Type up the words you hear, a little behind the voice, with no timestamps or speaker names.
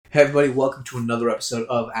Hey everybody, welcome to another episode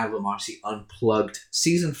of Adler Marcy Unplugged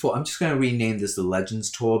Season 4. I'm just going to rename this the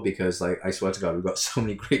Legends Tour because, I swear to God, we've got so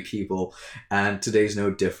many great people, and today's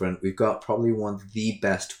no different. We've got probably one of the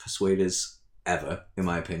best persuaders ever, in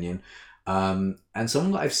my opinion. And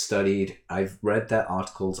someone that I've studied, I've read their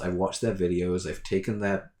articles, I've watched their videos, I've taken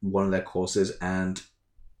one of their courses, and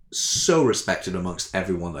so respected amongst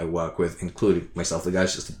everyone that I work with, including myself. The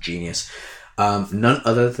guy's just a genius. None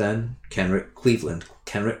other than Kenrick Cleveland.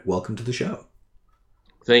 Kenrick, welcome to the show.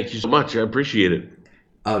 Thank you so much. I appreciate it.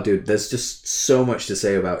 Oh, dude, there's just so much to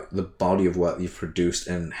say about the body of work you've produced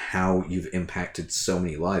and how you've impacted so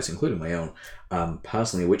many lives, including my own,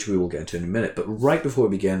 personally, which we will get into in a minute. But right before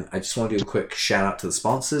we begin, I just want to do a quick shout out to the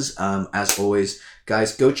sponsors. As always,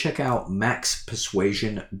 guys, go check out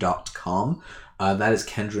maxpersuasion.com. That is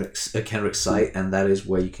Kenrick's site, and that is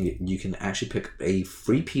where you can actually pick up a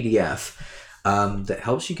free PDF that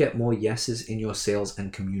helps you get more yeses in your sales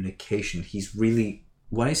and communication. He's really,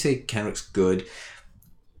 when I say Kenrick's good,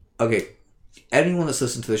 okay, anyone that's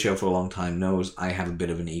listened to the show for a long time knows I have a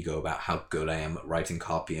bit of an ego about how good I am at writing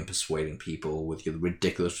copy and persuading people with the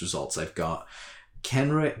ridiculous results I've got.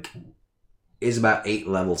 Kenrick is about 8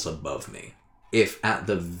 levels above me. If at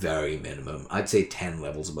the very minimum, I'd say 10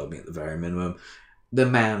 levels above me at the very minimum. The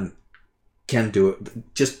man can do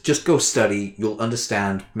it. Just go study. You'll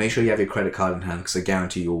understand. Make sure you have your credit card in hand because I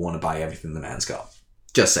guarantee you'll want to buy everything the man's got.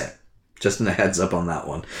 Just saying. Just a heads up on that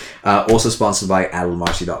one. Also sponsored by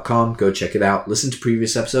adlermarcy.com. Go check it out. Listen to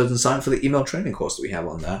previous episodes and sign up for the email training course that we have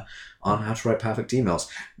on there on how to write perfect emails.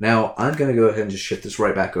 Now, I'm going to go ahead and just shift this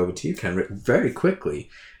right back over to you, Kenrick, very quickly.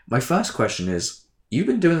 My first question is, you've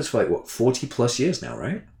been doing this for 40 plus years now,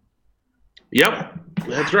 right? Yep,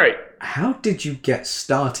 that's right. How did you get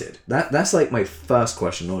started? That's my first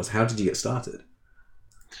question was, how did you get started?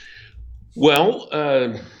 Well,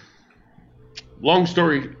 long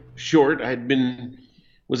story short,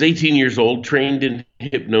 was 18 years old, trained in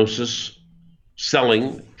hypnosis,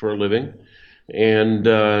 selling for a living, and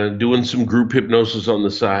doing some group hypnosis on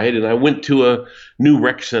the side. And I went to a new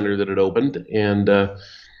rec center that had opened,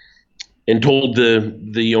 and told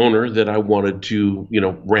the owner that I wanted to,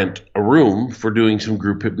 rent a room for doing some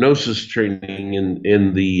group hypnosis training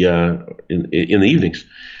in the evenings.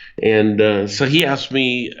 And so he asked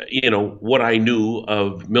me, what I knew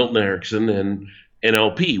of Milton Erickson and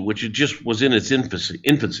NLP, which it just was in its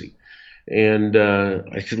infancy. And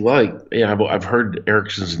I said, well, I've heard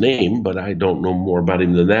Erickson's name, but I don't know more about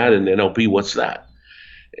him than that. And NLP, what's that?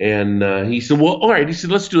 And he said, well, all right. He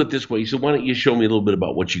said, let's do it this way. He said, why don't you show me a little bit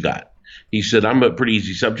about what you got? He said, I'm a pretty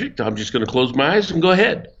easy subject. I'm just going to close my eyes and go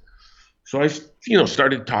ahead. So I,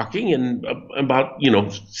 started talking, and about,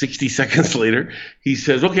 60 seconds later, he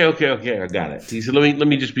says, okay, I got it. He said, let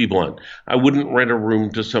me just be blunt. I wouldn't rent a room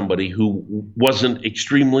to somebody who wasn't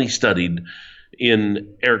extremely studied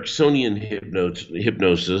in Ericksonian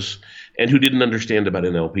hypnosis and who didn't understand about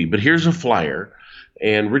NLP. But here's a flyer,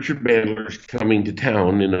 and Richard Bandler's coming to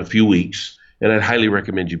town in a few weeks, and I'd highly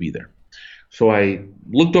recommend you be there. So I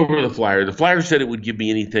looked over the flyer. The flyer said it would give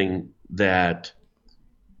me anything that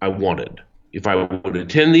I wanted. If I would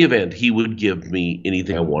attend the event, he would give me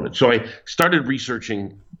anything I wanted. So I started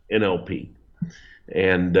researching NLP.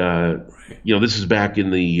 And, this is back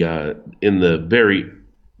in the very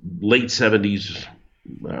late 70s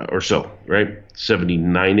or so, right?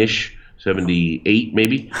 79-ish, 78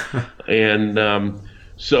 maybe. And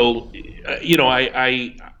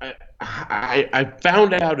I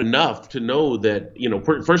found out enough to know that,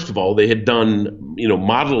 first of all, they had done,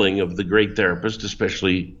 modeling of the great therapist,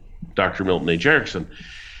 especially Dr. Milton H. Erickson.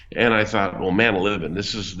 And I thought, well, man living,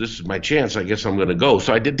 this is my chance. I guess I'm going to go.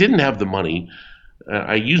 So I didn't have the money.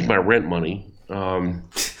 I used my rent money. I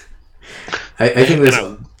think this.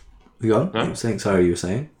 You go? Huh? Sorry, you were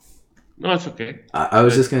saying? No, it's okay. I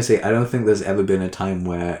was just going to say, I don't think there's ever been a time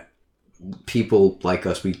where people like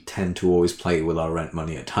us, we tend to always play with our rent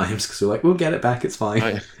money at times because we're like, we'll get it back, it's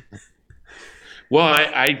fine.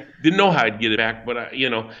 I didn't know how I'd get it back, but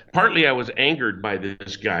partly I was angered by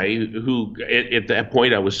this guy who at that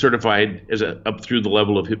point I was certified as up through the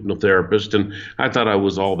level of hypnotherapist, and I thought I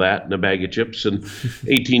was all that in a bag of chips, and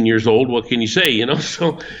 18 years old, what can you say,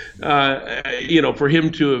 So, for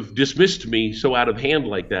him to have dismissed me so out of hand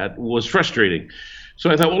like that was frustrating.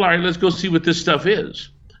 So I thought, well, all right, let's go see what this stuff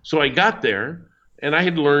is. So I got there, and I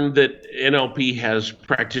had learned that NLP has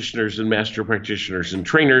practitioners and master practitioners and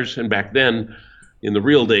trainers. And back then, in the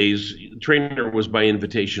real days, trainer was by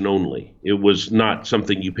invitation only. It was not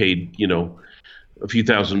something you paid, a few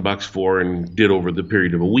 $1,000 for and did over the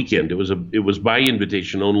period of a weekend. It was by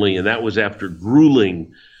invitation only, and that was after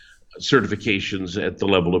grueling certifications at the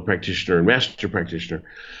level of practitioner and master practitioner.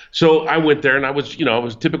 So I went there and I was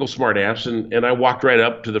a typical smart ass, and I walked right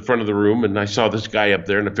up to the front of the room and I saw this guy up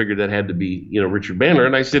there and I figured that had to be, Richard Bandler.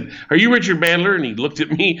 And I said, "Are you Richard Bandler?" And he looked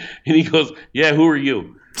at me and he goes, "Yeah, who are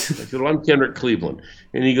you?" I said, "Well, I'm Kendrick Cleveland."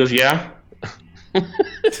 And he goes, "Yeah." I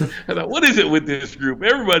thought, what is it with this group?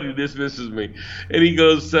 Everybody dismisses me. And he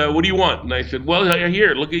goes, "What do you want?" And I said, "Well,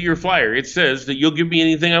 here, look at your flyer. It says that you'll give me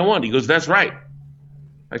anything I want." He goes, "That's right."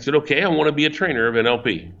 I said, "Okay, I want to be a trainer of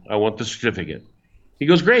NLP. I want the certificate." He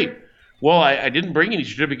goes, "Great. Well, I didn't bring any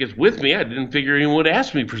certificates with me. I didn't figure anyone would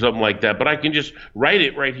ask me for something like that, but I can just write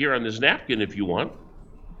it right here on this napkin if you want."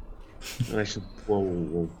 And I said,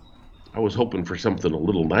 "Well, I was hoping for something a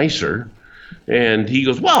little nicer." And he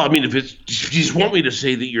goes, "Well, I mean, if you just want me to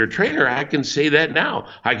say that you're a trainer, I can say that now.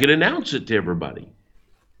 I can announce it to everybody.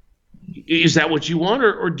 Is that what you want,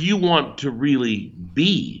 or do you want to really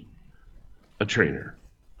be a trainer?"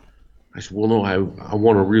 I said, "Well, no, I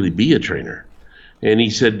want to really be a trainer." And he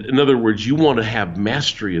said, "In other words, you want to have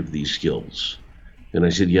mastery of these skills." And I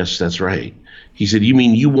said, "Yes, that's right." He said, "You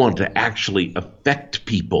mean you want to actually affect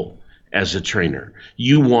people as a trainer?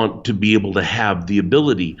 You want to be able to have the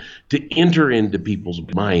ability to enter into people's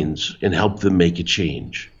minds and help them make a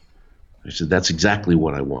change?" I said, "That's exactly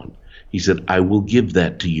what I want." He said, "I will give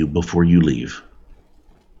that to you before you leave."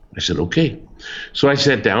 I said, "Okay." So I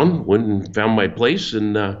sat down, went and found my place,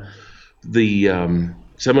 and the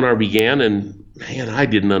seminar began, and man, I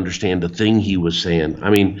didn't understand a thing he was saying. I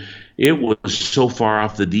mean, it was so far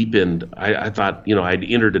off the deep end. I thought, I'd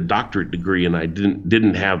entered a doctorate degree and I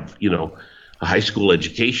didn't have, a high school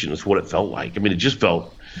education is what it felt like. I mean,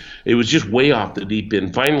 it was just way off the deep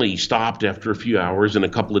end. Finally, he stopped after a few hours and a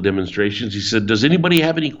couple of demonstrations. He said, "Does anybody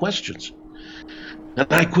have any questions?" And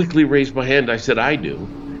I quickly raised my hand. I said, "I do."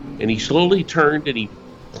 And he slowly turned and he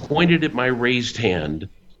pointed at my raised hand.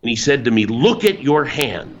 And he said to me, "Look at your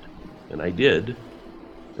hand." And I did.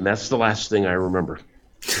 And that's the last thing I remember.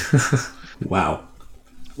 Wow.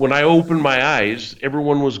 When I opened my eyes,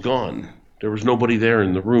 everyone was gone. There was nobody there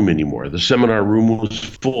in the room anymore. The seminar room was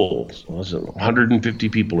full. Was it 150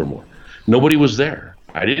 people or more? Nobody was there.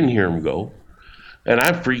 I didn't hear him go. And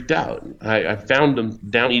I freaked out. I found him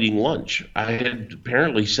down eating lunch. I had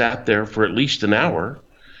apparently sat there for at least an hour.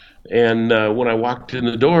 And when I walked in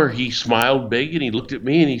the door, he smiled big and he looked at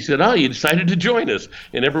me and he said, "Oh, you decided to join us."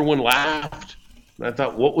 And everyone laughed. And I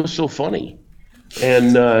thought, what was so funny?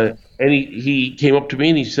 And he came up to me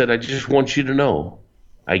and he said, "I just want you to know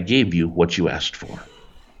I gave you what you asked for."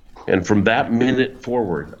 And from that minute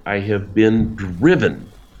forward, I have been driven,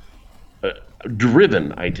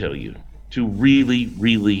 I tell you, to really,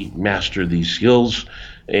 really master these skills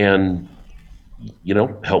and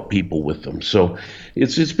help people with them. So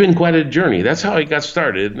it's been quite a journey. That's how I got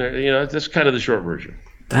started. That's kind of the short version.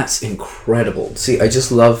 That's incredible. See, I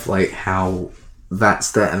just love how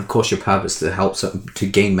that's there, and of course your purpose to help to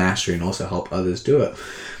gain mastery and also help others do it.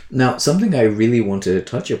 Now, something I really wanted to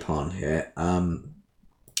touch upon here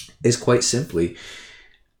is quite simply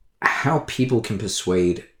how people can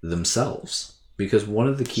persuade themselves. Because one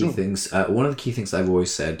of the key things I've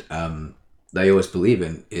always said, that I always believe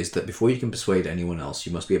in, is that before you can persuade anyone else,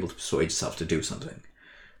 you must be able to persuade yourself to do something.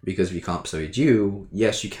 Because if you can't persuade you,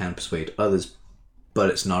 yes, you can persuade others, but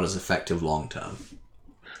it's not as effective long term.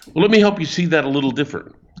 Well, let me help you see that a little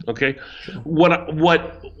different. Okay,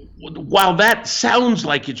 while that sounds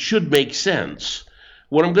like it should make sense,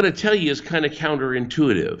 what I'm going to tell you is kind of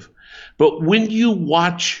counterintuitive. But when you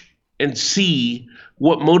watch and see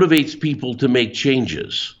what motivates people to make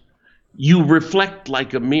changes, you reflect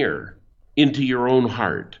like a mirror into your own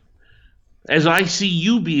heart. As I see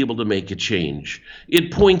you be able to make a change, it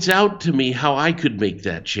points out to me how I could make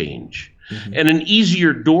that change. Mm-hmm. And an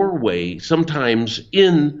easier doorway sometimes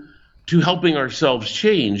into helping ourselves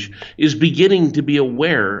change is beginning to be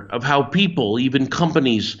aware of how people, even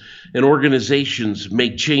companies and organizations,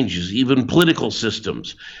 make changes, even political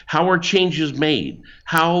systems. How are changes made?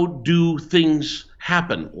 How do things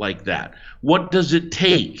happen like that? What does it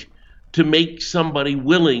take to make somebody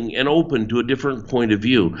willing and open to a different point of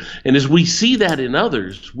view? And as we see that in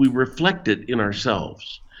others, we reflect it in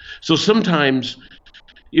ourselves. So sometimes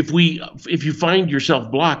if you find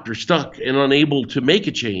yourself blocked or stuck and unable to make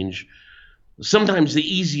a change, sometimes the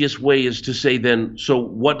easiest way is to say then, so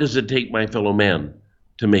what does it take, my fellow man,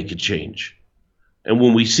 to make a change? And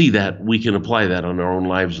when we see that, we can apply that on our own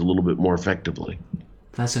lives a little bit more effectively.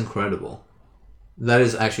 That's incredible. That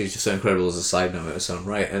is actually just so incredible as a side note of its own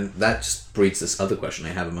right. And that just breeds this other question I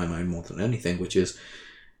have in my mind more than anything, which is,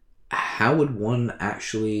 how would one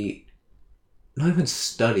actually, not even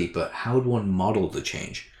study, but how would one model the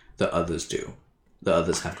change that others do? that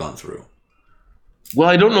others have gone through? Well,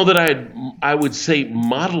 I don't know that I would say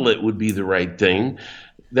model it would be the right thing.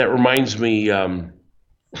 That reminds me,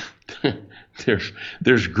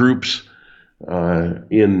 there's groups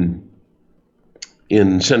in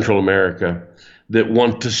Central America that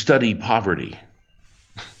want to study poverty.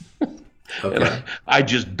 Okay. And I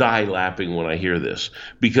just die laughing when I hear this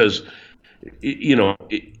because,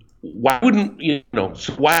 why wouldn't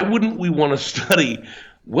we want to study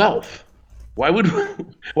wealth? Why would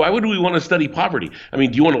we want to study poverty? I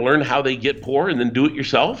mean, do you want to learn how they get poor and then do it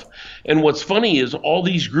yourself? And what's funny is all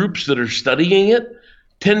these groups that are studying it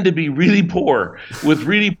tend to be really poor with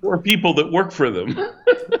really poor people that work for them.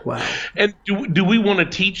 Wow. And do we want to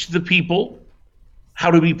teach the people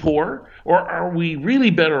how to be poor? Or are we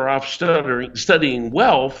really better off studying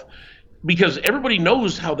wealth because everybody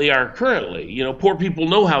knows how they are currently? Poor people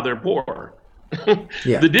know how they're poor.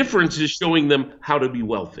 Yeah. The difference is showing them how to be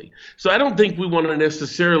wealthy. So I don't think we want to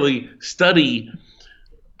necessarily study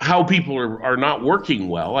how people are not working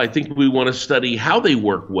well. I think we want to study how they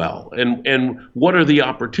work well and what are the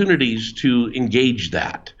opportunities to engage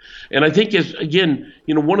that. And I think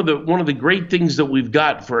one of the great things that we've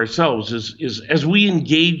got for ourselves is as we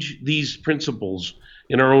engage these principles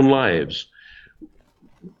in our own lives,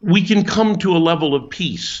 we can come to a level of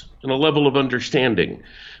peace and a level of understanding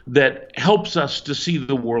that helps us to see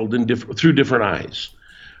the world through different eyes.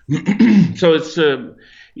 So it's,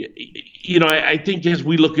 I think as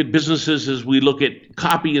we look at businesses, as we look at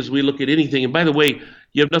copy, as we look at anything, and by the way,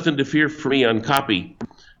 you have nothing to fear from me on copy.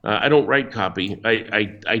 I don't write copy.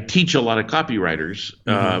 I teach a lot of copywriters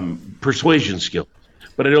persuasion skills,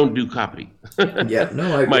 but I don't do copy. Yeah,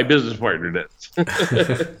 no, my business partner does.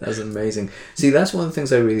 That's amazing. See, that's one of the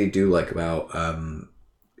things I really do like about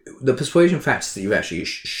the persuasion factors that you actually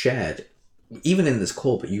shared, even in this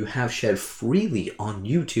call, but you have shared freely on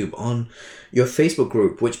YouTube, on your Facebook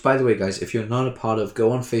group, which, by the way, guys, if you're not a part of,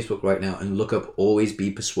 go on Facebook right now and look up Always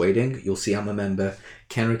Be Persuading. You'll see I'm a member.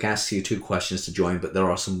 Kenrick asks you 2 questions to join, but there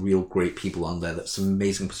are some real great people on there. That's some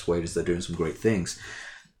amazing persuaders that are doing some great things.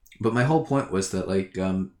 But my whole point was that,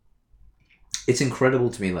 it's incredible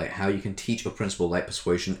to me, how you can teach a principle like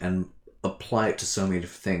persuasion and apply it to so many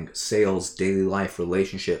different things: sales, daily life,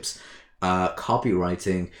 relationships,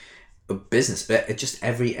 copywriting, business. Just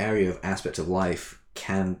every area of aspect of life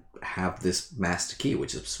can have this master key,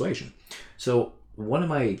 which is persuasion. So one of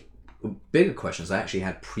my bigger questions I actually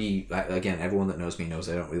had again, everyone that knows me knows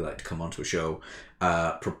I don't really like to come onto a show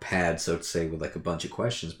prepared, so to say, with a bunch of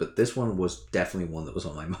questions, but this one was definitely one that was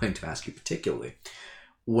on my mind to ask you particularly.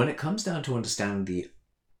 When it comes down to understanding the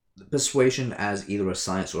persuasion as either a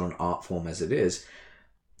science or an art form as it is,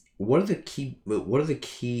 what are the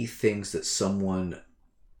key things that someone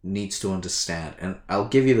needs to understand? And I'll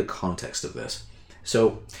give you the context of this.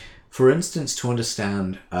 So, for instance, to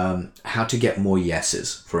understand how to get more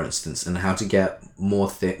yeses, for instance, and how to get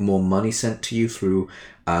more money sent to you through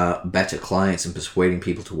better clients and persuading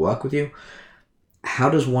people to work with you, how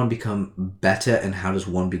does one become better and how does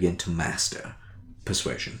one begin to master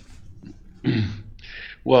persuasion?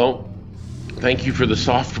 Well, thank you for the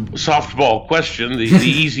softball question. The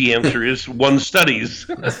easy answer is one studies.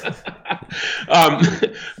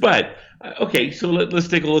 But okay, so let's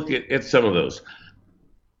take a look at some of those.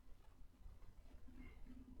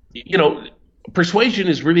 Persuasion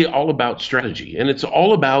is really all about strategy, and it's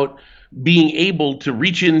all about being able to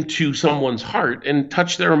reach into someone's heart and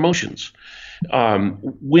touch their emotions.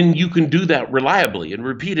 When you can do that reliably and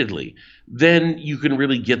repeatedly, then you can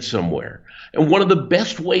really get somewhere. And one of the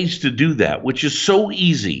best ways to do that, which is so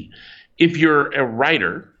easy, if you're a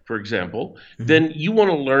writer, for example, then you want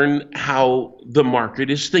to learn how the market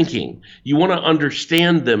is thinking. You want to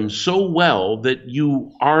understand them so well that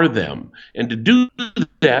you are them. And to do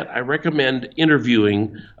that, I recommend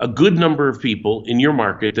interviewing a good number of people in your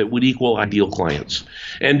market that would equal ideal clients.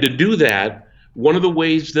 And to do that, one of the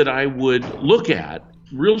ways that I would look at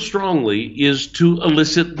real strongly is to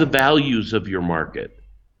elicit the values of your market.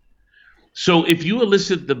 So if you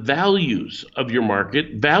elicit the values of your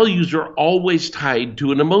market, values are always tied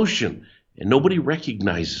to an emotion, and nobody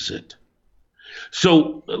recognizes it.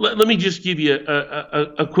 So let me just give you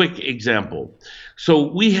a quick example. So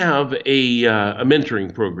we have a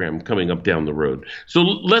mentoring program coming up down the road. So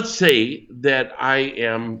let's say that I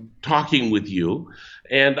am talking with you,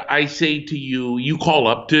 and I say to you, you call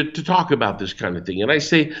up to talk about this kind of thing. And I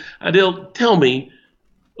say, Adil, tell me,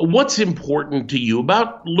 what's important to you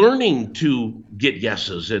about learning to get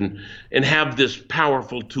yeses and have this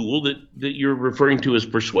powerful tool that you're referring to as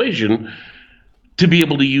persuasion to be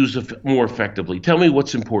able to use more effectively? Tell me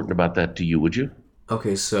what's important about that to you, would you?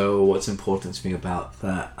 Okay, so what's important to me about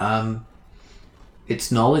that?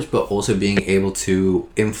 It's knowledge, but also being able to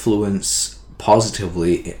influence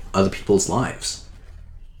positively other people's lives.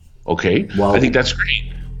 Okay, Well, I think that's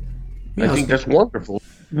great. I think that's wonderful.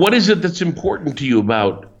 What is it that's important to you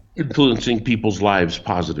about influencing people's lives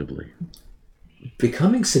positively?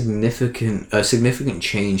 becoming a significant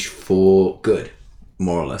change for good,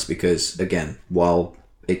 more or less. Because again, while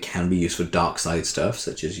it can be used for dark side stuff,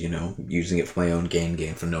 such as using it for my own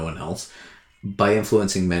gain for no one else, by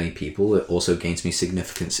influencing many people, it also gains me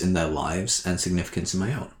significance in their lives and significance in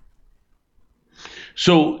my own.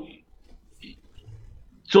 So,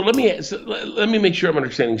 let me make sure I'm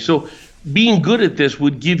understanding. So, being good at this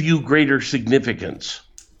would give you greater significance.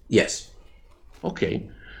 Yes. Okay.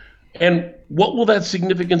 And what will that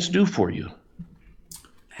significance do for you?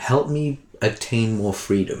 Help me attain more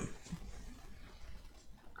freedom.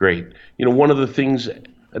 Great. One of the things,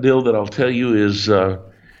 Adil, that I'll tell you is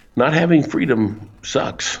not having freedom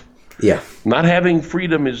sucks. Yeah. Not having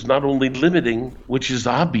freedom is not only limiting, which is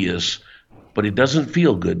obvious, but it doesn't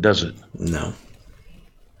feel good, does it? No.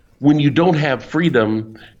 When you don't have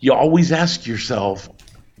freedom, you always ask yourself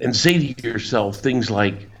and say to yourself things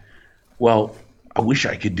like, well, I wish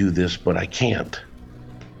I could do this, but I can't.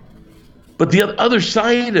 But the other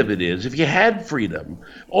side of it is, if you had freedom,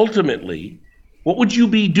 ultimately, what would you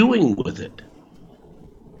be doing with it?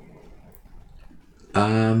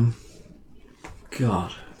 God.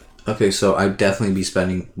 Okay, so I'd definitely be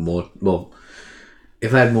spending more. Well,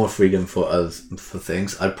 if I had more freedom for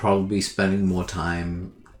things, I'd probably be spending more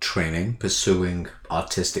time training, pursuing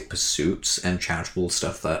artistic pursuits and charitable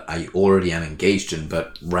stuff that I already am engaged in,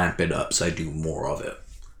 but ramp it up so I do more of it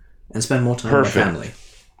and spend more time with my family.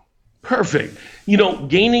 Perfect.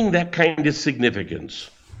 Gaining that kind of significance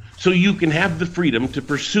so you can have the freedom to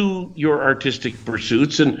pursue your artistic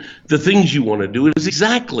pursuits and the things you want to do is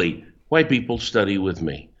exactly why people study with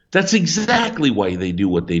me. That's exactly why they do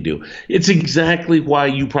what they do. It's exactly why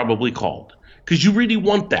you probably called, because you really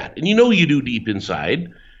want that. And you do deep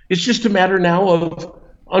inside. It's just a matter now of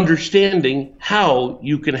understanding how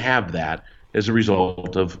you can have that as a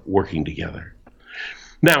result of working together.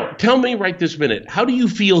 Now, tell me right this minute, how do you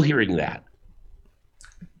feel hearing that?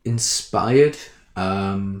 Inspired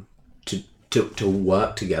to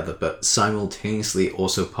work together, but simultaneously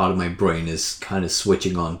also part of my brain is kind of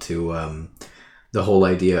switching on to the whole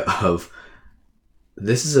idea of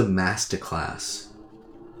this is a masterclass,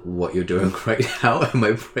 what you're doing right now, and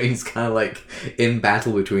my brain's kind of like in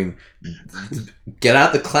battle between get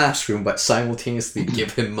out the classroom but simultaneously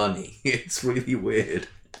give him money. It's really weird.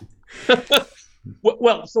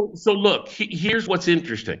 Well, so look, here's what's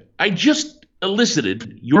interesting. I just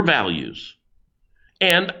elicited your values,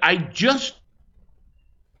 and I just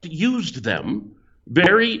used them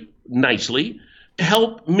very nicely to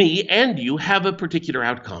help me and you have a particular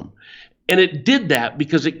outcome. And it did that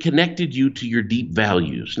because it connected you to your deep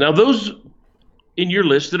values. Now, those in your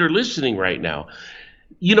list that are listening right now,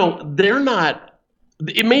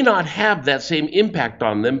 it may not have that same impact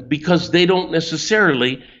on them because they don't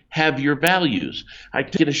necessarily have your values. I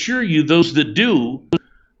can assure you those that do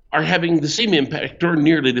are having the same impact or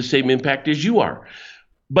nearly the same impact as you are.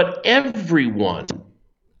 But everyone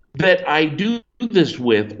that I do this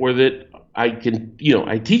with, or that I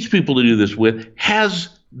teach people to do this with,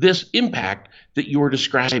 has this impact that you're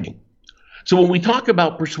describing. So when we talk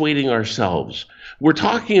about persuading ourselves, we're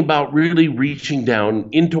talking about really reaching down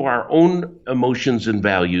into our own emotions and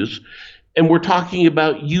values, and we're talking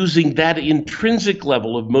about using that intrinsic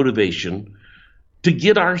level of motivation to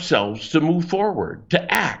get ourselves to move forward,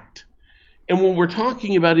 to act. And when we're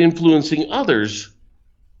talking about influencing others,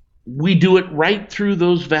 we do it right through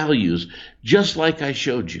those values, just like I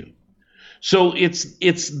showed you. So it's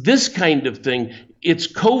this kind of thing. It's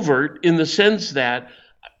covert in the sense that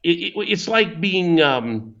it's like being,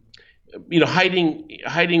 hiding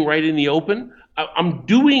right in the open. I'm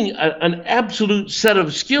doing an absolute set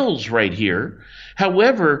of skills right here.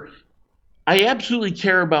 However, I absolutely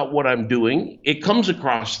care about what I'm doing. It comes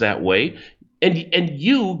across that way. And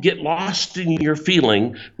you get lost in your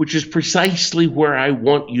feeling, which is precisely where I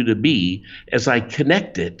want you to be as I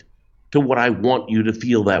connect it to what I want you to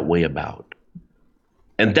feel that way about.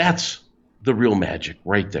 And that's the real magic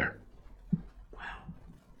right there.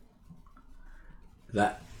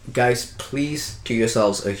 Wow. Guys, please do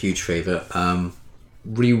yourselves a huge favor.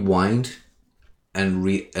 Rewind and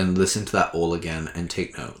listen to that all again and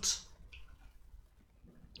take notes.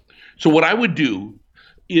 So what I would do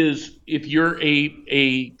is, if you're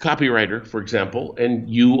a copywriter, for example, and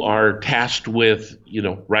you are tasked with,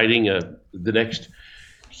 writing the next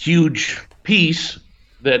huge piece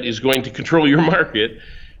that is going to control your market,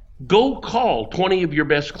 Go call 20 of your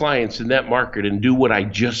best clients in that market and do what I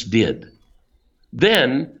just did.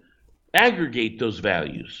 Then aggregate those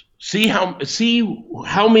values. See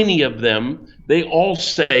how many of them they all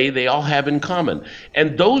say they all have in common.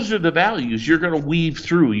 And those are the values you're going to weave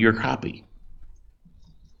through your copy.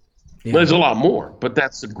 Yeah. There's a lot more, but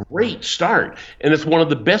that's a great start. And it's one of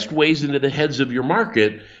the best ways into the heads of your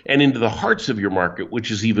market and into the hearts of your market, which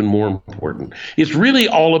is even more important. It's really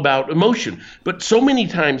all about emotion. But so many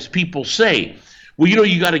times people say, well,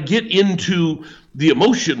 you got to get into the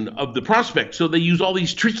emotion of the prospect. So they use all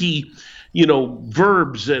these tricky,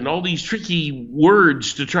 verbs and all these tricky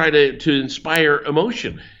words to try to inspire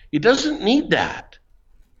emotion. It doesn't need that.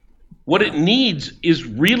 What it needs is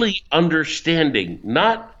really understanding,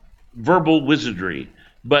 not verbal wizardry,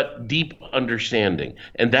 but deep understanding.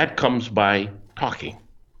 And that comes by talking.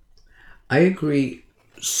 I agree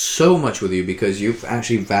so much with you because you've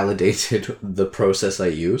actually validated the process I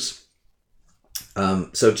use.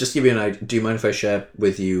 So just to give you an idea, do you mind if I share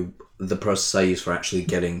with you the process I use for actually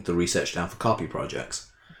getting the research down for copy projects?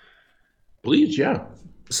 Please, yeah.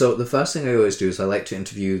 So the first thing I always do is I like to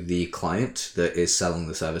interview the client that is selling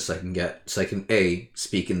the service so I can A,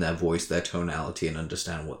 speak in their voice, their tonality, and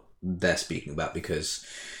understand what they're speaking about, because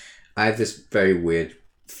I have this very weird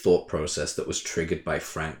thought process that was triggered by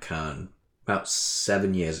Frank Kern about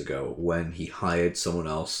 7 years ago when he hired someone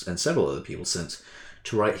else and several other people since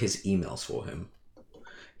to write his emails for him.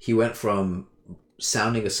 He went from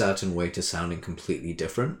sounding a certain way to sounding completely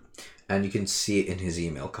different, and you can see it in his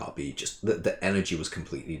email copy. Just the energy was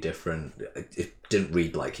completely different. It didn't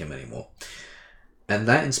read like him anymore. And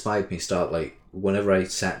that inspired me to start, whenever I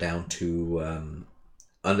sat down to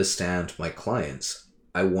understand my clients,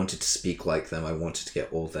 I wanted to speak like them. I wanted to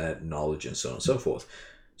get all their knowledge and so on and so forth.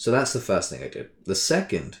 So that's the first thing I did. The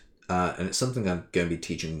second, and it's something I'm going to be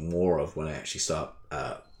teaching more of when I actually start,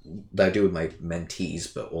 that I do with my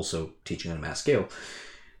mentees, but also teaching on a mass scale,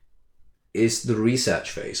 is the research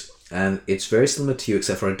phase. And it's very similar to you,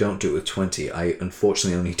 except for I don't do it with 20. I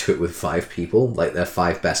unfortunately only do it with 5 people, like their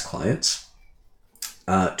 5 best clients,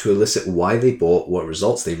 to elicit why they bought, what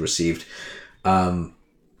results they've received,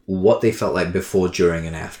 what they felt like before, during,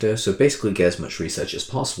 and after. So basically get as much research as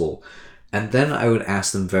possible. And then I would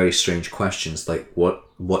ask them very strange questions like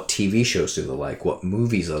what TV shows do they like? What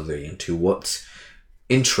movies are they into? What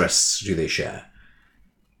interests do they share?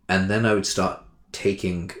 And then I would start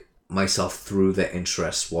taking myself through their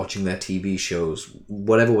interests, watching their TV shows,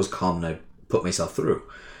 whatever was common, I'd put myself through.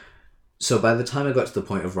 So by the time I got to the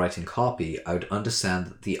point of writing copy, I would understand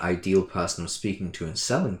that the ideal person I'm speaking to and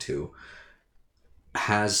selling to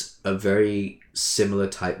has a very similar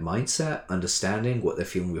type mindset, understanding what they're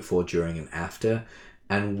feeling before, during, and after,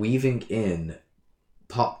 and weaving in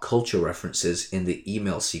pop culture references in the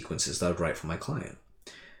email sequences that I'd write for my client.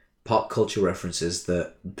 Pop culture references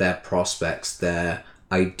that their prospects, their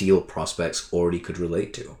ideal prospects already could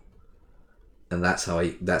relate to. And that's how I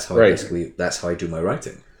do my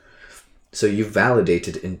writing. So you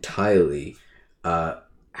validated entirely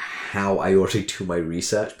how I already do my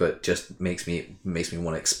research, but just makes me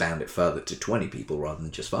want to expand it further to 20 people rather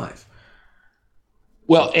than just 5.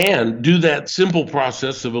 Well, and do that simple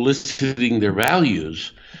process of eliciting their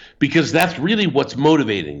values, because that's really what's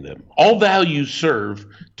motivating them. All values serve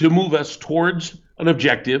to move us towards an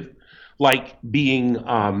objective, like being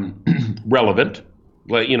relevant,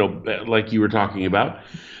 like you were talking about,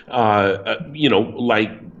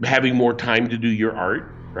 like having more time to do your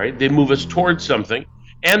art, right? They move us towards something,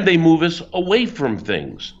 and they move us away from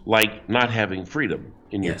things, like not having freedom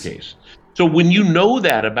in your case. So when you know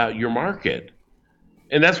that about your market,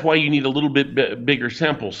 and that's why you need a little bit bigger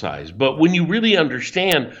sample size. But when you really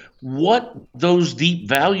understand what those deep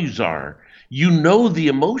values are, you know the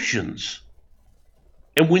emotions.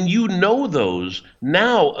 And when you know those,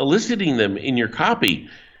 now eliciting them in your copy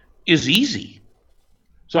is easy.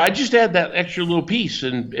 So I just add that extra little piece,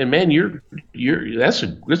 and man, that's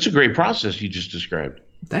a great process you just described.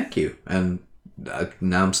 Thank you. And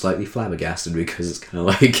now I'm slightly flabbergasted because it's kind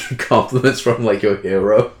of like compliments from your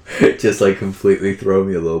hero just completely throw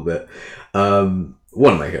me a little bit. One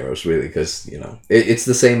of my heroes, really, because it's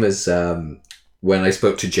the same as when I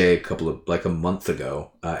spoke to Jay a month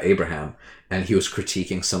ago, Abraham, and he was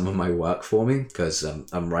critiquing some of my work for me because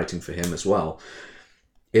I'm writing for him as well.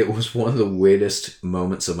 It was one of the weirdest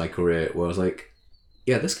moments of my career where I was like,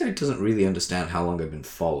 yeah, this guy doesn't really understand how long I've been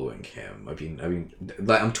following him.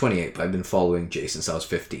 I'm 28, but I've been following Jay since I was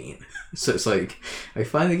 15. So it's like, I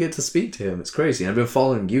finally get to speak to him. It's crazy. And I've been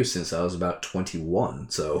following you since I was about 21.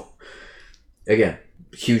 So, again,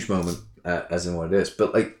 huge moment, as in what it is.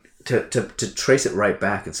 But, to trace it right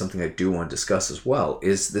back, and something I do want to discuss as well,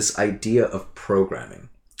 is this idea of programming.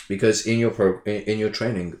 Because in your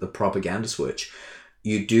training, the propaganda switch,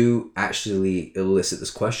 you do actually elicit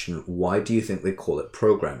this question: why do you think they call it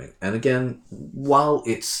programming? And again, while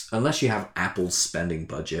unless you have Apple's spending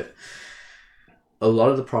budget, a lot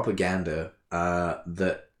of the propaganda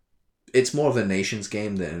that it's more of a nation's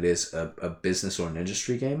game than it is a business or an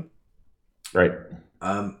industry game. Right.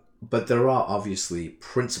 But there are obviously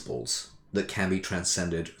principles that can be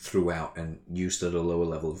transcended throughout and used at a lower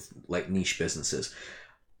level of like niche businesses.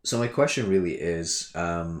 So my question really is,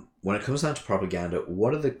 when it comes down to propaganda,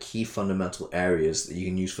 what are the key fundamental areas that you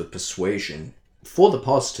can use for persuasion, for the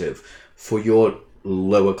positive, for your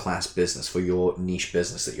lower class business, for your niche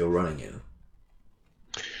business that you're running in?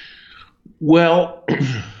 Well,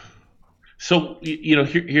 so,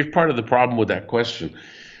 here's part of the problem with that question.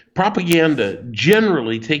 Propaganda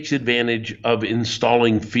generally takes advantage of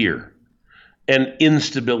installing fear and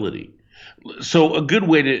instability. So a good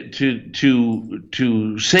way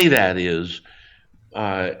to say that is,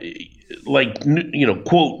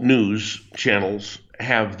 quote, news channels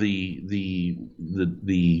have the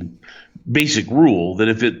basic rule that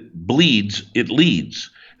if it bleeds, it leads.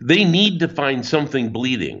 They need to find something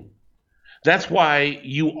bleeding. That's why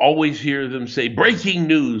you always hear them say breaking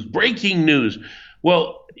news, breaking news.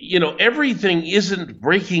 Well, everything isn't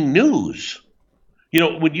breaking news.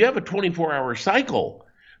 When you have a 24-hour cycle,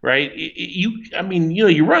 right?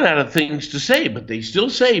 You run out of things to say, but they still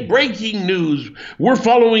say breaking news. We're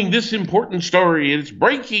following this important story. It's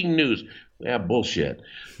breaking news. Yeah, bullshit.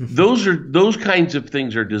 Those kinds of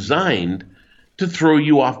things are designed to throw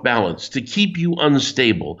you off balance, to keep you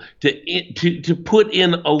unstable, to put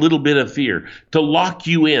in a little bit of fear, to lock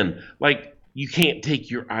you in. Like, you can't take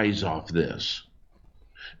your eyes off this.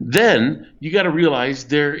 Then you got to realize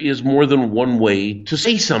there is more than one way to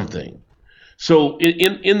say something. So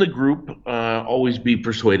in the group, Always Be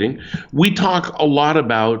Persuading, we talk a lot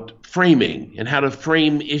about framing and how to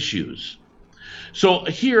frame issues. So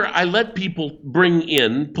here I let people bring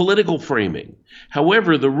in political framing.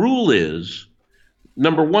 However, the rule is,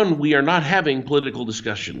 number one, we are not having political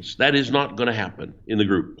discussions. That is not going to happen in the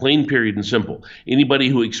group, plain, period, and simple. Anybody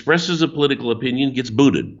who expresses a political opinion gets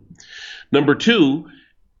booted. Number two,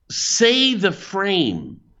 say the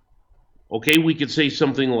frame. Okay, we could say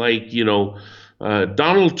something like,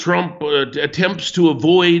 Donald Trump attempts to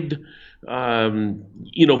avoid,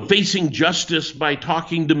 facing justice by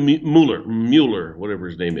talking to Mueller, whatever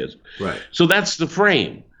his name is. Right. So that's the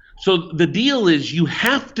frame. So the deal is you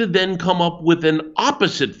have to then come up with an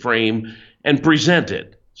opposite frame and present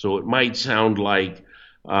it. So it might sound like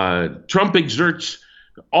Trump exerts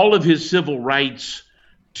all of his civil rights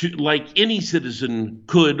to, like any citizen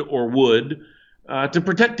could or would, to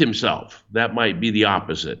protect himself. That might be the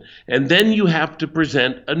opposite. And then you have to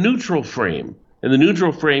present a neutral frame. And the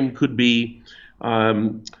neutral frame could be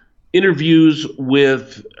interviews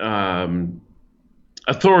with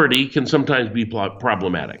authority can sometimes be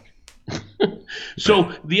problematic.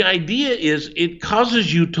 So the idea is it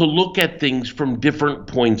causes you to look at things from different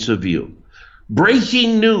points of view.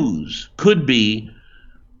 Breaking news could be,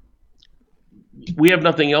 we have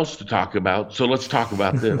nothing else to talk about, so let's talk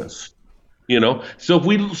about this. So if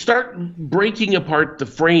we start breaking apart the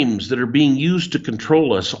frames that are being used to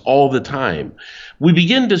control us all the time, we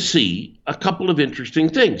begin to see a couple of interesting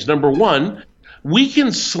things. Number one, we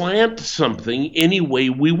can slant something any way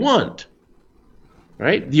we want,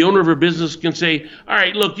 right? The owner of a business can say, all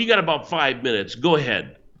right, look, you got about 5 minutes. Go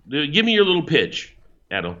ahead. Give me your little pitch,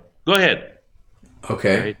 Adam. Go ahead.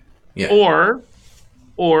 Okay. Right? Yeah.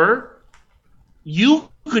 Or you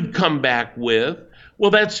could come back with, well,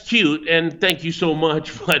 that's cute, and thank you so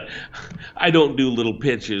much, but I don't do little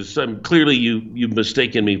pitches. Clearly, you've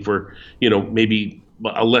mistaken me for, maybe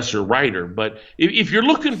a lesser writer. But if you're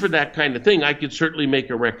looking for that kind of thing, I could certainly make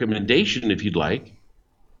a recommendation if you'd like.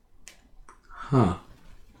 Huh.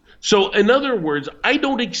 So, in other words, I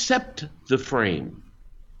don't accept the frame.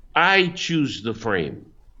 I choose the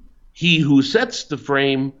frame. He who sets the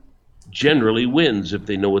frame generally wins if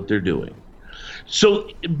they know what they're doing. So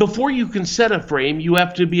before you can set a frame, you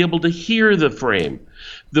have to be able to hear the frame.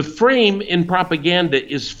 The frame in propaganda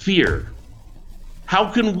is fear.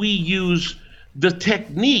 How can we use the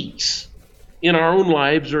techniques in our own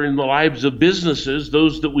lives or in the lives of businesses,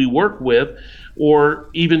 those that we work with, or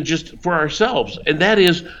even just for ourselves? And that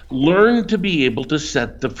is, learn to be able to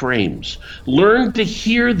set the frames. Learn to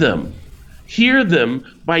hear them. Hear them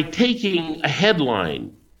by taking a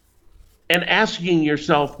headline and asking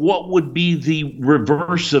yourself what would be the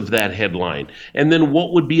reverse of that headline, and then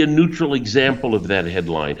what would be a neutral example of that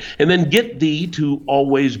headline, and then get thee to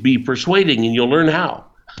always be persuading, and you'll learn how.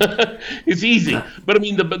 It's easy. But I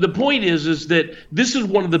mean, the point is that this is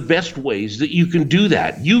one of the best ways that you can do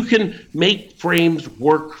that. You can make frames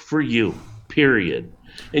work for you, period.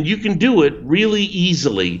 And you can do it really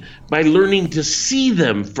easily by learning to see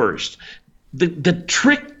them first. The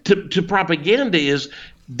trick to propaganda is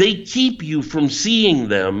they keep you from seeing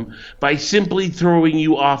them by simply throwing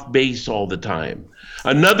you off base all the time.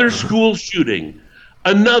 Another school shooting.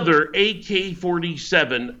 Another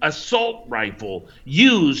AK-47 assault rifle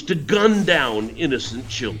used to gun down innocent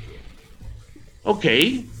children.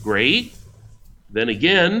 Okay, great. Then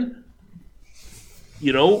again,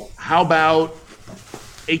 how about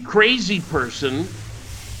a crazy person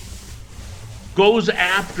goes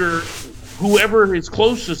after whoever is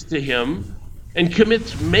closest to him and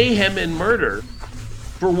commits mayhem and murder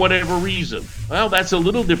for whatever reason? Well, that's a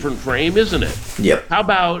little different frame, isn't it? Yep. How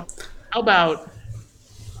about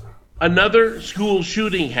another school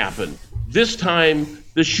shooting happened? This time,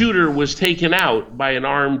 the shooter was taken out by an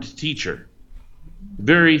armed teacher.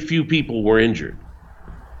 Very few people were injured.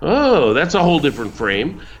 Oh, that's a whole different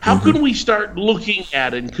frame. How can we start looking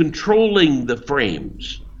at and controlling the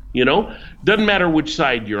frames? Doesn't matter which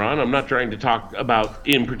side you're on. I'm not trying to talk about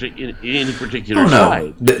any particular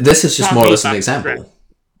side. This is just more or less an example.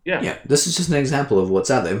 Yeah. This is just an example of what's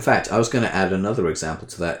out there. In fact, I was going to add another example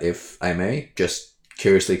to that, if I may, just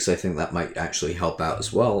curiously, because I think that might actually help out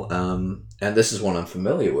as well. And this is one I'm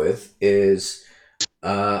familiar with, is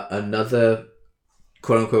another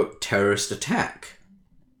quote-unquote terrorist attack.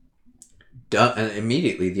 And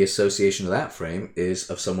immediately the association of that frame is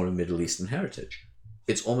of someone of Middle Eastern heritage.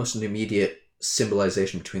 It's almost an immediate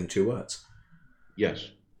symbolization between the two words. Yes.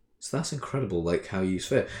 So that's incredible, how you use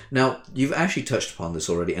fit. Now, you've actually touched upon this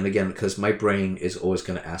already, and again, because my brain is always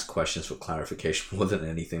going to ask questions for clarification more than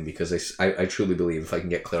anything, because I truly believe if I can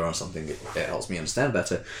get clear on something, it helps me understand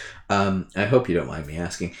better. I hope you don't mind me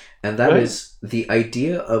asking. And that is the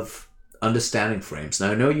idea of understanding frames.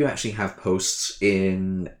 Now, I know you actually have posts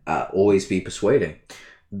in Always Be Persuading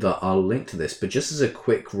that are linked to this, but just as a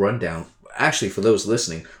quick rundown, actually, for those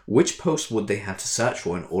listening, which post would they have to search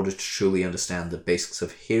for in order to truly understand the basics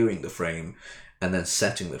of hearing the frame and then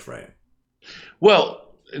setting the frame?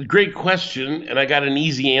 Well, great question, and I got an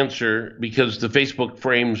easy answer because the Facebook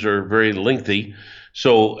frames are very lengthy.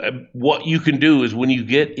 So what you can do is when you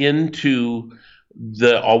get into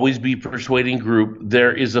the Always Be Persuading group,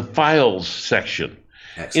 there is a files section.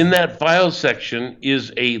 Excellent. In that files section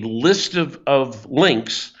is a list of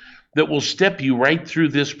links that will step you right through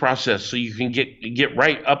this process so you can get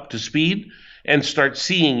right up to speed and start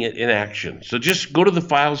seeing it in action. So just go to the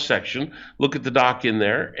files section, look at the doc in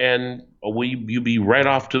there, and you'll be right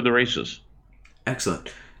off to the races.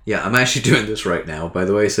 Excellent. Yeah, I'm actually doing this right now, by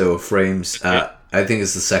the way. So frames, I think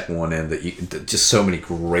it's the second one in that just so many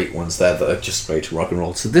great ones there that are just ready to rock and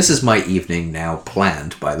roll. So this is my evening now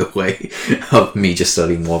planned, by the way, of me just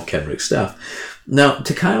studying more of Kendrick's stuff. Now,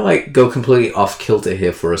 to kind of go completely off kilter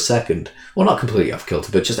here for a second, well, not completely off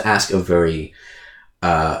kilter, but just ask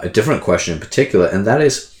a different question in particular, and that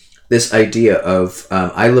is this idea of,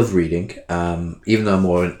 I love reading, even though I'm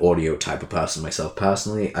more an audio type of person myself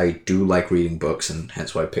personally. I do like reading books, and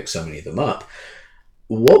hence why I pick so many of them up.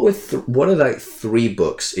 What are 3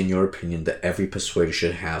 books, in your opinion, that every persuader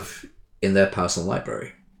should have in their personal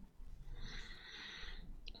library?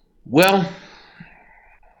 Well,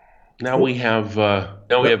 now we have a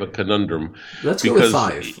conundrum. Let's go with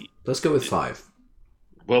 5.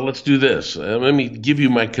 Well, let's do this. Let me give you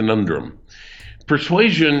my conundrum.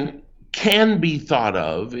 Persuasion can be thought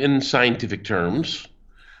of in scientific terms.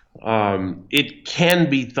 It can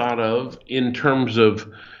be thought of in terms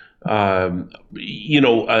of a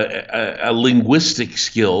linguistic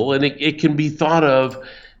skill, and it can be thought of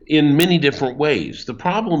in many different ways. The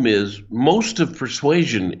problem is most of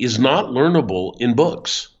persuasion is not learnable in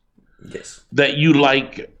books. Yes. That you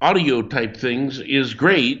like audio type things is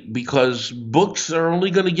great because books are only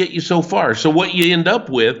going to get you so far. So what you end up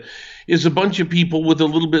with is a bunch of people with a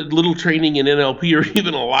little training in NLP, or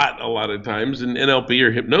even a lot of times in NLP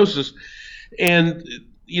or hypnosis, and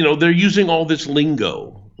they're using all this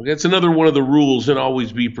lingo. That's another one of the rules in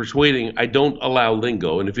Always Be Persuading. I don't allow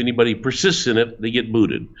lingo, and if anybody persists in it, they get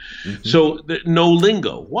booted. Mm-hmm. So no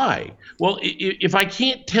lingo. Why? Well, if I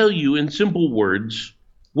can't tell you in simple words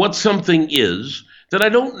what something is, then I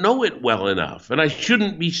don't know it well enough, and I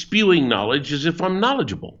shouldn't be spewing knowledge as if I'm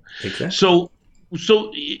knowledgeable. Exactly.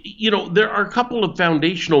 So there are a couple of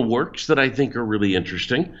foundational works that I think are really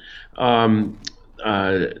interesting.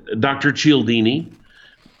 Dr. Cialdini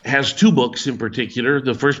has two books in particular.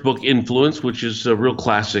 The first book, Influence, which is a real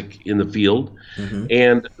classic in the field.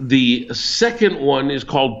 And the second one is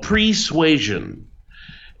called Persuasion.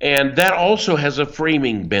 And that also has a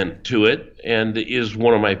framing bent to it and is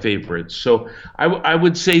one of my favorites. So I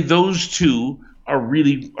would say those two are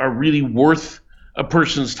really worth a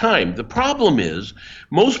person's time. The problem is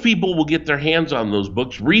most people will get their hands on those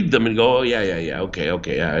books, read them, and go, oh, yeah,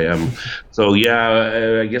 okay, I am. So,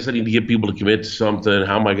 yeah, I guess I need to get people to commit to something.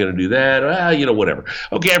 How am I going to do that? Whatever.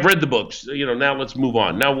 Okay, I've read the books. Now let's move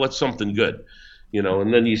on. Now what's something good?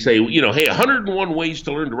 And then you say, hey, 101 ways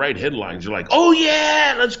to learn to write headlines. You're like, oh,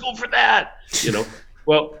 yeah, let's go for that.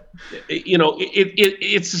 Well,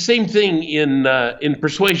 it's the same thing in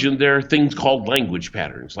persuasion. There are things called language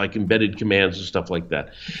patterns, like embedded commands and stuff like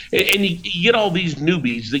that. And you get all these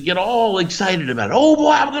newbies that get all excited about it. Oh,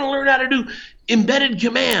 boy, I'm going to learn how to do embedded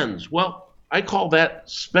commands. Well, I call that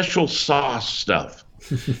special sauce stuff.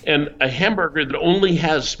 And a hamburger that only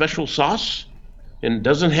has special sauce and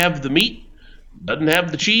doesn't have the meat, doesn't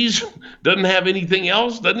have the cheese, doesn't have anything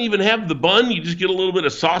else, doesn't even have the bun. You just get a little bit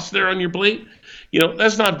of sauce there on your plate.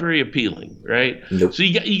 That's not very appealing, right? Nope. So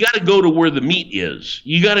you got to go to where the meat is.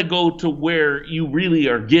 You got to go to where you really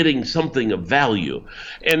are getting something of value.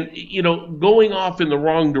 And, going off in the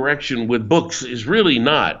wrong direction with books is really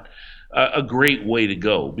not a great way to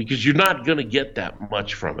go, because you're not going to get that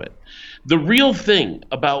much from it. The real thing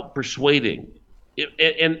about persuading,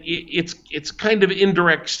 it's kind of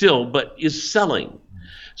indirect still, but is selling.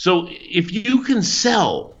 So if you can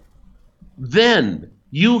sell, then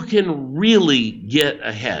you can really get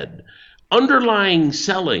ahead. Underlying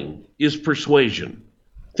selling is persuasion.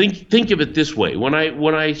 Think of it this way. When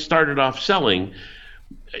I started off selling,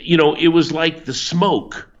 it was like the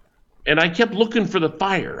smoke. And I kept looking for the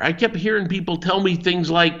fire. I kept hearing people tell me things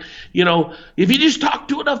like, if you just talk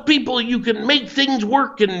to enough people, you can make things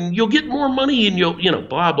work and you'll get more money and you'll,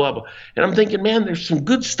 blah, blah, blah. And I'm thinking, man, there's some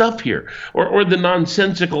good stuff here. Or the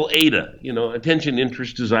nonsensical AIDA, attention,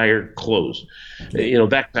 interest, desire, close,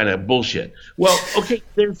 that kind of bullshit. Well, okay,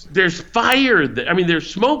 there's fire. There's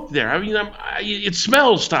smoke there. It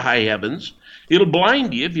smells to high heavens. It'll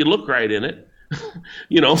blind you if you look right in it.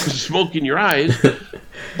 Smoke in your eyes,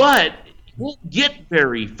 but won't get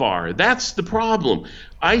very far. That's the problem.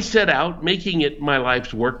 I set out making it my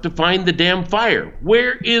life's work to find the damn fire.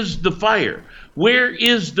 Where is the fire? Where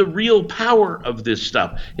is the real power of this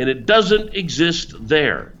stuff? And it doesn't exist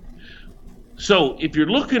there. So if you're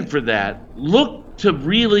looking for that, look to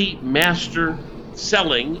really master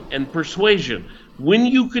selling and persuasion. When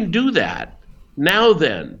you can do that, now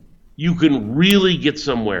then, you can really get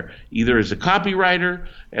somewhere, either as a copywriter,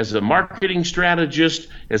 as a marketing strategist,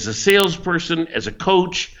 as a salesperson, as a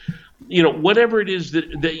coach, whatever it is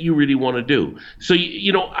that you really want to do. So,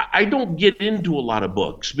 I don't get into a lot of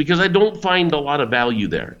books because I don't find a lot of value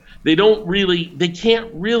there. They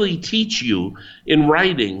can't really teach you in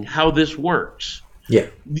writing how this works. Yeah.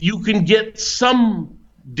 You can get some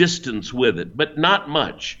distance with it, but not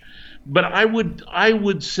much. But I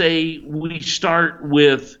would say we start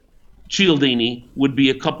with Cialdini would be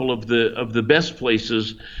a couple of the best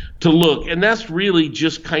places to look, and that's really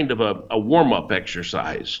just kind of a warm-up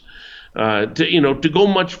exercise. To go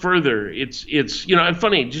much further, it's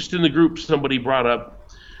funny. Just in the group, somebody brought up,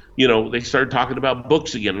 they started talking about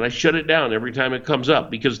books again, and I shut it down every time it comes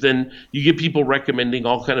up, because then you get people recommending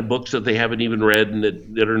all kind of books that they haven't even read and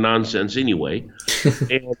that are nonsense anyway.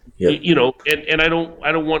 And Yep. and I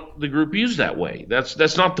don't want the group used that way.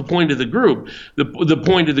 That's not the point of the group. The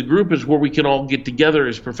point of the group is where we can all get together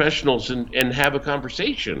as professionals and have a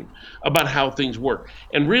conversation about how things work.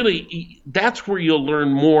 And really, that's where you'll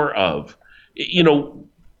learn more of,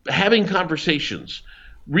 having conversations,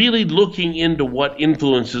 really looking into what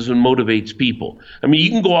influences and motivates people.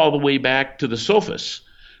 You can go all the way back to the sophists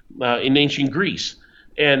in ancient Greece,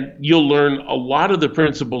 and you'll learn a lot of the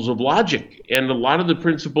principles of logic and a lot of the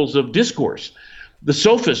principles of discourse. The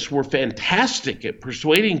sophists were fantastic at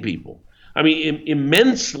persuading people.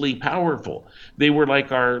 Immensely powerful. They were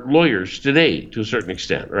like our lawyers today, to a certain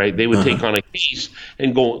extent, right? They would take on a case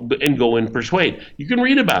and go and persuade. You can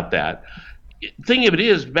read about that. Thing of it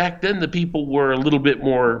is, back then the people were a little bit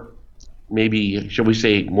more, maybe, shall we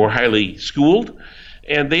say, more highly schooled,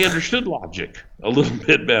 and they understood logic a little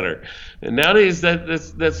bit better. And nowadays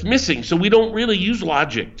that's missing. So we don't really use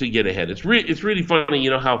logic to get ahead. It's really funny,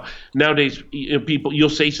 how nowadays people, you'll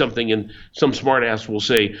say something and some smart ass will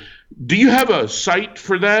say, "Do you have a site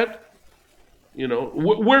for that?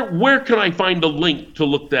 Where can I find a link to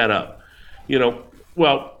look that up?"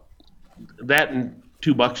 Well, that and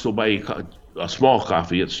 $2 will buy you a small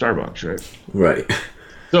coffee at Starbucks, right? Right.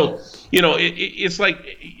 So, it's like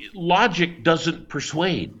logic doesn't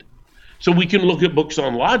persuade. So we can look at books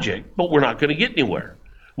on logic, but we're not going to get anywhere.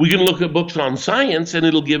 We can look at books on science, and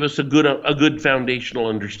it'll give us a good foundational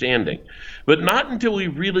understanding, but not until we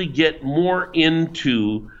really get more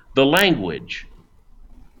into the language,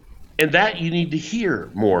 and that you need to hear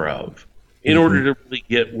more of in Hmm. order to really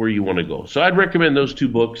get where you want to go. So I'd recommend those two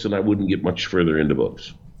books, and I wouldn't get much further into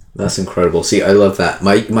books. That's incredible. See, I love that.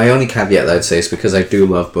 My only caveat that I'd say is because I do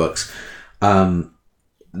love books.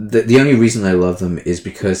 The only reason I love them is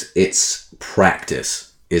because it's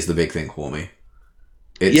practice is the big thing for me.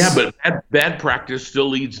 Yeah, It's but bad practice still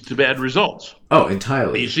leads to bad results. oh, You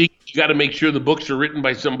entirely. see, you got to make sure the books are written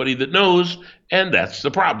by somebody that knows, and that's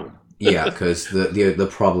the problem. Yeah, because the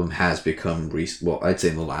problem has become well, I'd say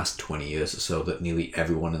in the last 20 years or so that nearly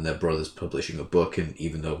everyone and their brother's publishing a book, and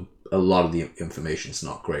even though a lot of the information's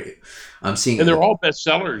not great, I'm seeing And it. they're all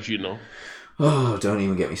bestsellers. Oh, don't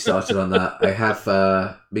even get me started on that. I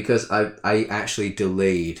have because I actually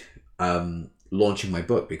delayed launching my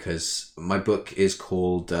book because my book is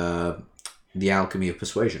called The Alchemy of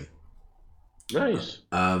Persuasion. Nice.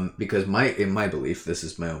 Because in my belief, this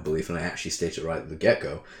is my own belief, and I actually state it right at the get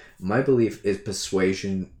go. My belief is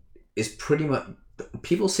persuasion is pretty much.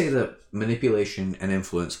 People say that manipulation and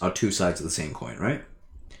influence are two sides of the same coin, right?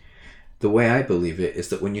 The way I believe it is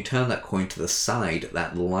that when you turn that coin to the side,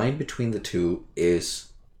 that line between the two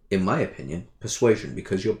is, in my opinion, persuasion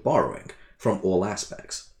because you're borrowing from all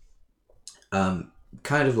aspects.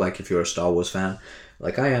 Kind of like if you're a Star Wars fan,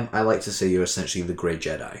 like I am, I like to say you're essentially the Grey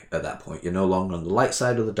Jedi at that point. You're no longer on the light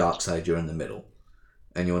side or the dark side, you're in the middle.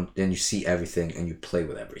 And you see everything and you play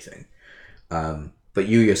with everything. But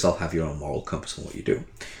you yourself have your own moral compass on what you do.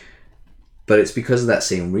 But it's because of that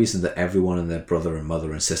same reason that everyone and their brother and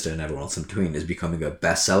mother and sister and everyone else in between is becoming a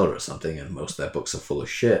bestseller or something, and most of their books are full of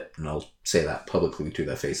shit, and I'll say that publicly to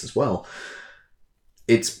their face as well.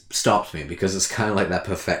 It stops me because it's kind of like that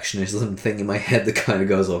perfectionism thing in my head that kind of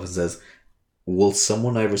goes off and says, will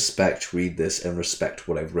someone I respect read this and respect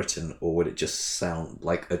what I've written, or would it just sound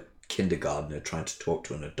like a kindergartner trying to talk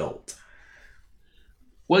to an adult?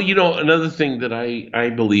 Well, another thing that I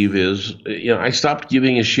believe is, I stopped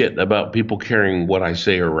giving a shit about people caring what I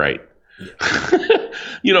say or write.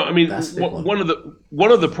 Yeah, I mean, that's a big one.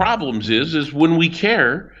 one of the problems is when we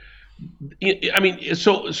care. I mean,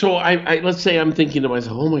 so I let's say I'm thinking to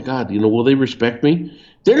myself, oh my God, will they respect me?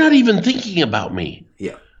 They're not even thinking about me.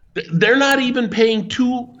 Yeah. They're not even paying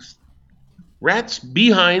two rats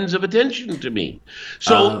behinds of attention to me.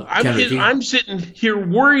 So Kendrick, I'm sitting here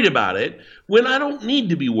worried about it when I don't need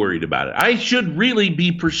to be worried about it. I should really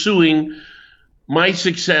be pursuing my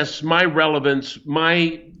success, my relevance,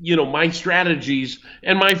 my strategies,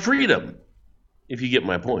 and my freedom. If you get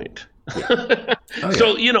my point. yeah. Oh, yeah.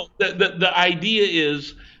 So the idea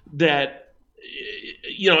is that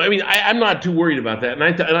I mean, I'm not too worried about that,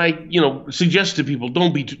 and I suggest to people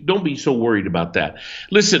don't be so worried about that.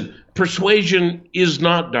 Listen, persuasion is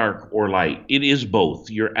not dark or light; it is both.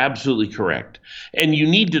 You're absolutely correct, and you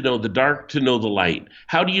need to know the dark to know the light.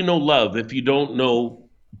 How do you know love if you don't know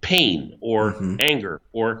pain or Mm-hmm. anger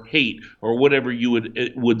or hate or whatever you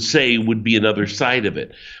would say would be another side of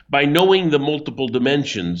it? By knowing the multiple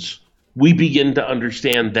dimensions, we begin to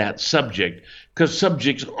understand that subject because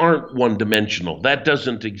subjects aren't one dimensional. That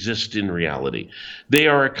doesn't exist in reality. They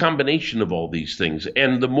are a combination of all these things.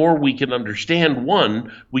 And the more we can understand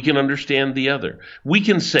one, we can understand the other. We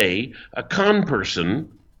can say a con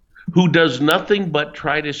person who does nothing but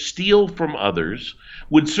try to steal from others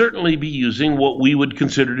would certainly be using what we would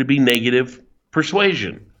consider to be negative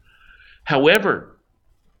persuasion. However,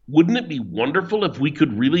 wouldn't it be wonderful if we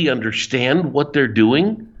could really understand what they're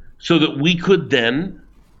doing so that we could then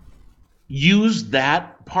use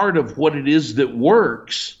that part of what it is that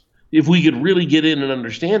works, if we could really get in and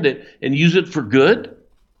understand it and use it for good?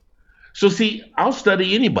 So, see, I'll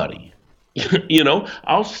study anybody.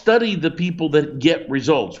 I'll study the people that get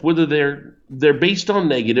results, whether they're based on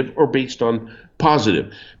negative or based on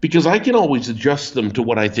positive, because I can always adjust them to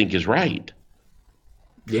what I think is right.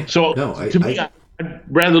 Yeah. So, No, to me, I'd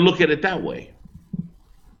rather look at it that way.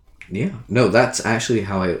 yeah, no, that's actually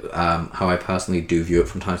how I personally do view it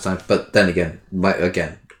from time to time. But then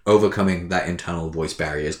again, overcoming that internal voice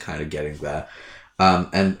barrier is kind of getting there.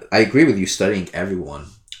 And I agree with you. Studying everyone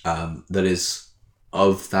that is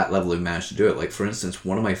of that level who managed to do it. Like for instance,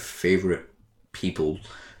 one of my favorite people.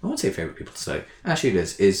 I won't say favorite people to study. Actually,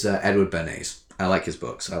 it is Edward Bernays. I like his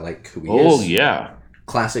books. I like who he Oh, is. yeah.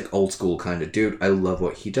 Classic old school kind of dude. I love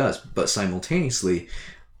what he does. But simultaneously,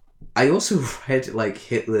 I also read like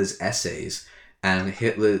Hitler's essays, and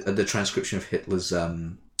Hitler, the transcription of Hitler's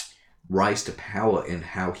rise to power and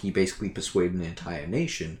how he basically persuaded an entire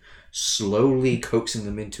nation, slowly coaxing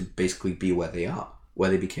them into basically be where they are, where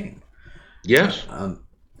they became. Yes.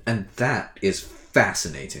 And that is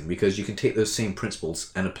fascinating because you can take those same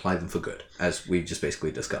principles and apply them for good, as we've just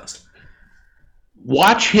basically discussed.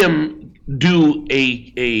 Watch him do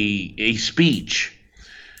a speech,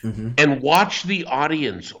 and watch the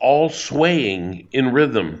audience all swaying in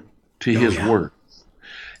rhythm to his words.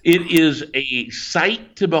 It is a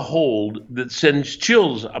sight to behold that sends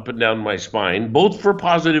chills up and down my spine, both for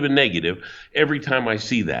positive and negative, every time I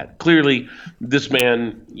see that. Clearly, this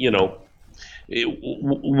man,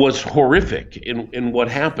 was horrific in what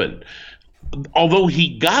happened. Although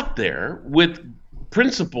he got there with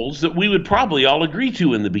principles that we would probably all agree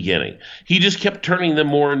to in the beginning. He just kept turning them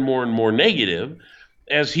more and more and more negative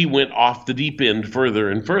as he went off the deep end further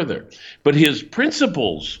and further. But his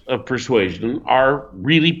principles of persuasion are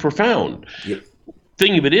really profound. Yep.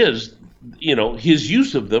 Thing of it is, his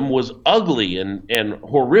use of them was ugly and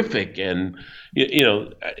horrific, and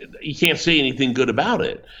you can't say anything good about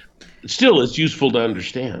it. Still, it's useful to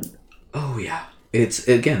understand. Oh yeah.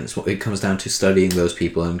 It comes down to studying those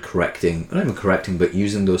people and not even correcting, but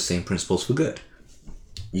using those same principles for good.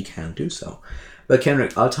 You can do so. But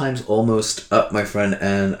Kenrick, our time's almost up, my friend,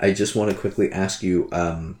 and I just want to quickly ask you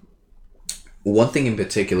one thing in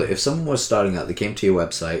particular. If someone was starting out, they came to your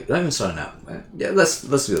website, not even starting out, let's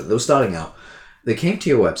do it. They were starting out. They came to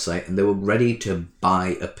your website and they were ready to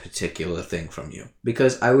buy a particular thing from you.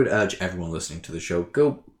 Because I would urge everyone listening to the show,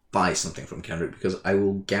 go buy something from Kenrick, because I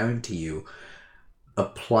will guarantee you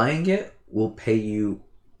applying it will pay you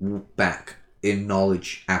back in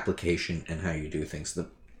knowledge, application, and how you do things.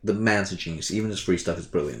 The man's a genius. Even his free stuff is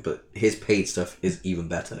brilliant, but his paid stuff is even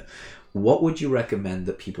better. What would you recommend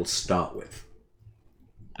that people start with?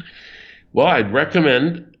 Well, I'd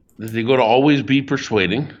recommend that they go to Always Be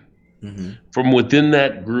Persuading. From within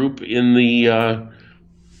that group in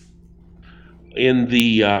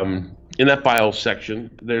that bio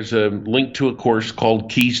section, there's a link to a course called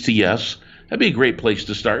Keys to Yes. That'd be a great place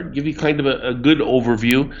to start. Give you kind of a good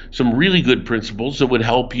overview, some really good principles that would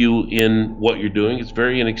help you in what you're doing. It's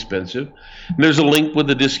very inexpensive. And there's a link with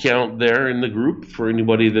a discount there in the group for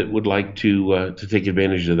anybody that would like to take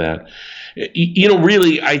advantage of that.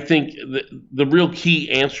 Really, I think the real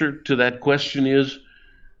key answer to that question is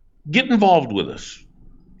get involved with us.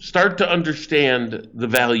 Start to understand the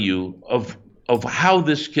value of how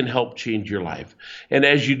this can help change your life. And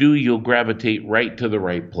as you do, you'll gravitate right to the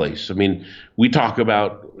right place. I mean, we talk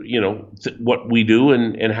about, what we do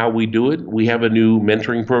and how we do it. We have a new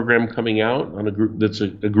mentoring program coming out on a group that's a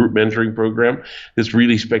group mentoring program that's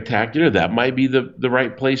really spectacular. That might be the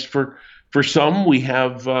right place for some. We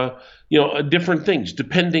have, different things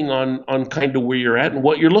depending on kind of where you're at and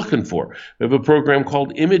what you're looking for. We have a program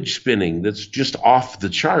called Image Spinning that's just off the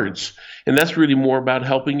charts. And that's really more about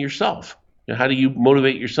helping yourself. How do you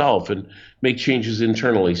motivate yourself and make changes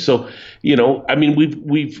internally? So,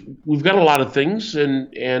 we've got a lot of things, and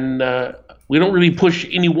we don't really push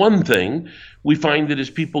any one thing. We find that as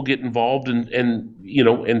people get involved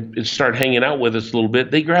and start hanging out with us a little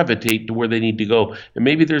bit, they gravitate to where they need to go. And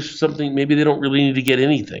maybe there's something. Maybe they don't really need to get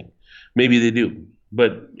anything. Maybe they do.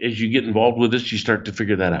 But as you get involved with us, you start to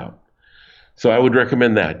figure that out. So I would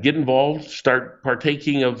recommend that. Get involved, start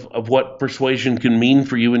partaking of what persuasion can mean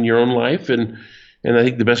for you in your own life. And I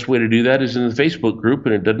think the best way to do that is in the Facebook group,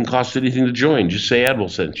 and it doesn't cost anything to join. Just say Admiral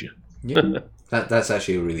sent you. Yeah, that's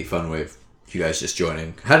actually a really fun way of you guys just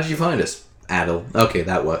joining. How did you find us? Adel. Okay,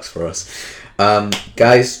 that works for us.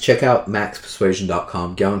 Guys, check out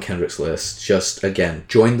maxpersuasion.com. Get on Kendrick's list. Just, again,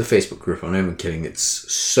 join the Facebook group. I'm not even kidding. It's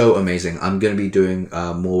so amazing. I'm going to be doing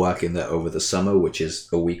more work in there over the summer, which is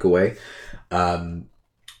a week away.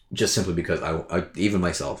 Just simply because I even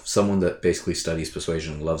myself, someone that basically studies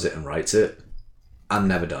persuasion and loves it and writes it, I'm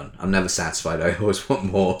never done. I'm never satisfied. I always want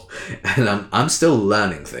more, and I'm still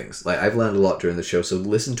learning things. Like, I've learned a lot during the show, so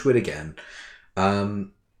listen to it again.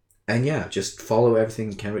 And yeah, just follow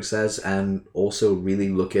everything Kenrick says, and also really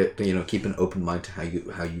look at, keep an open mind to how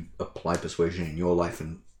you apply persuasion in your life,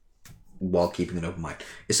 and while keeping an open mind.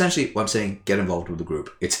 Essentially, what I'm saying, get involved with the group.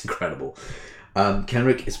 It's incredible.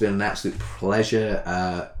 Kenrick, it's been an absolute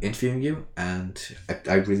pleasure interviewing you, and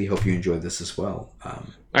I really hope you enjoyed this as well.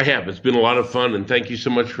 I have. It's been a lot of fun, and thank you so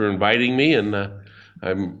much for inviting me, and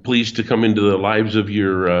I'm pleased to come into the lives of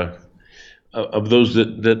your of those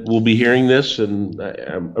that will be hearing this, and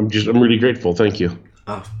I'm really grateful. Thank you.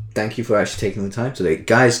 Oh, thank you for actually taking the time today.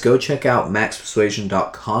 Guys, go check out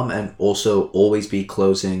maxpersuasion.com, and also Always Be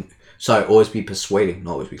Sorry, always be persuading,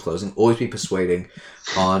 not always be closing. Always be persuading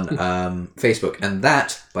on Facebook. And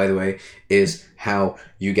that, by the way, is how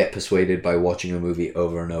you get persuaded by watching a movie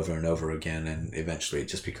over and over and over again. And eventually it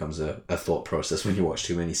just becomes a thought process when you watch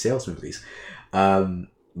too many sales movies.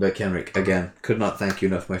 But Kenrick, again, could not thank you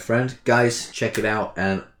enough, my friend. Guys, check it out.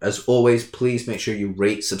 And as always, please make sure you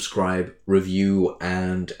rate, subscribe, review,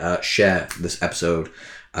 and share this episode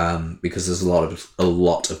because there's a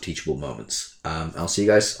lot of teachable moments. I'll see you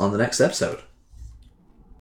guys on the next episode.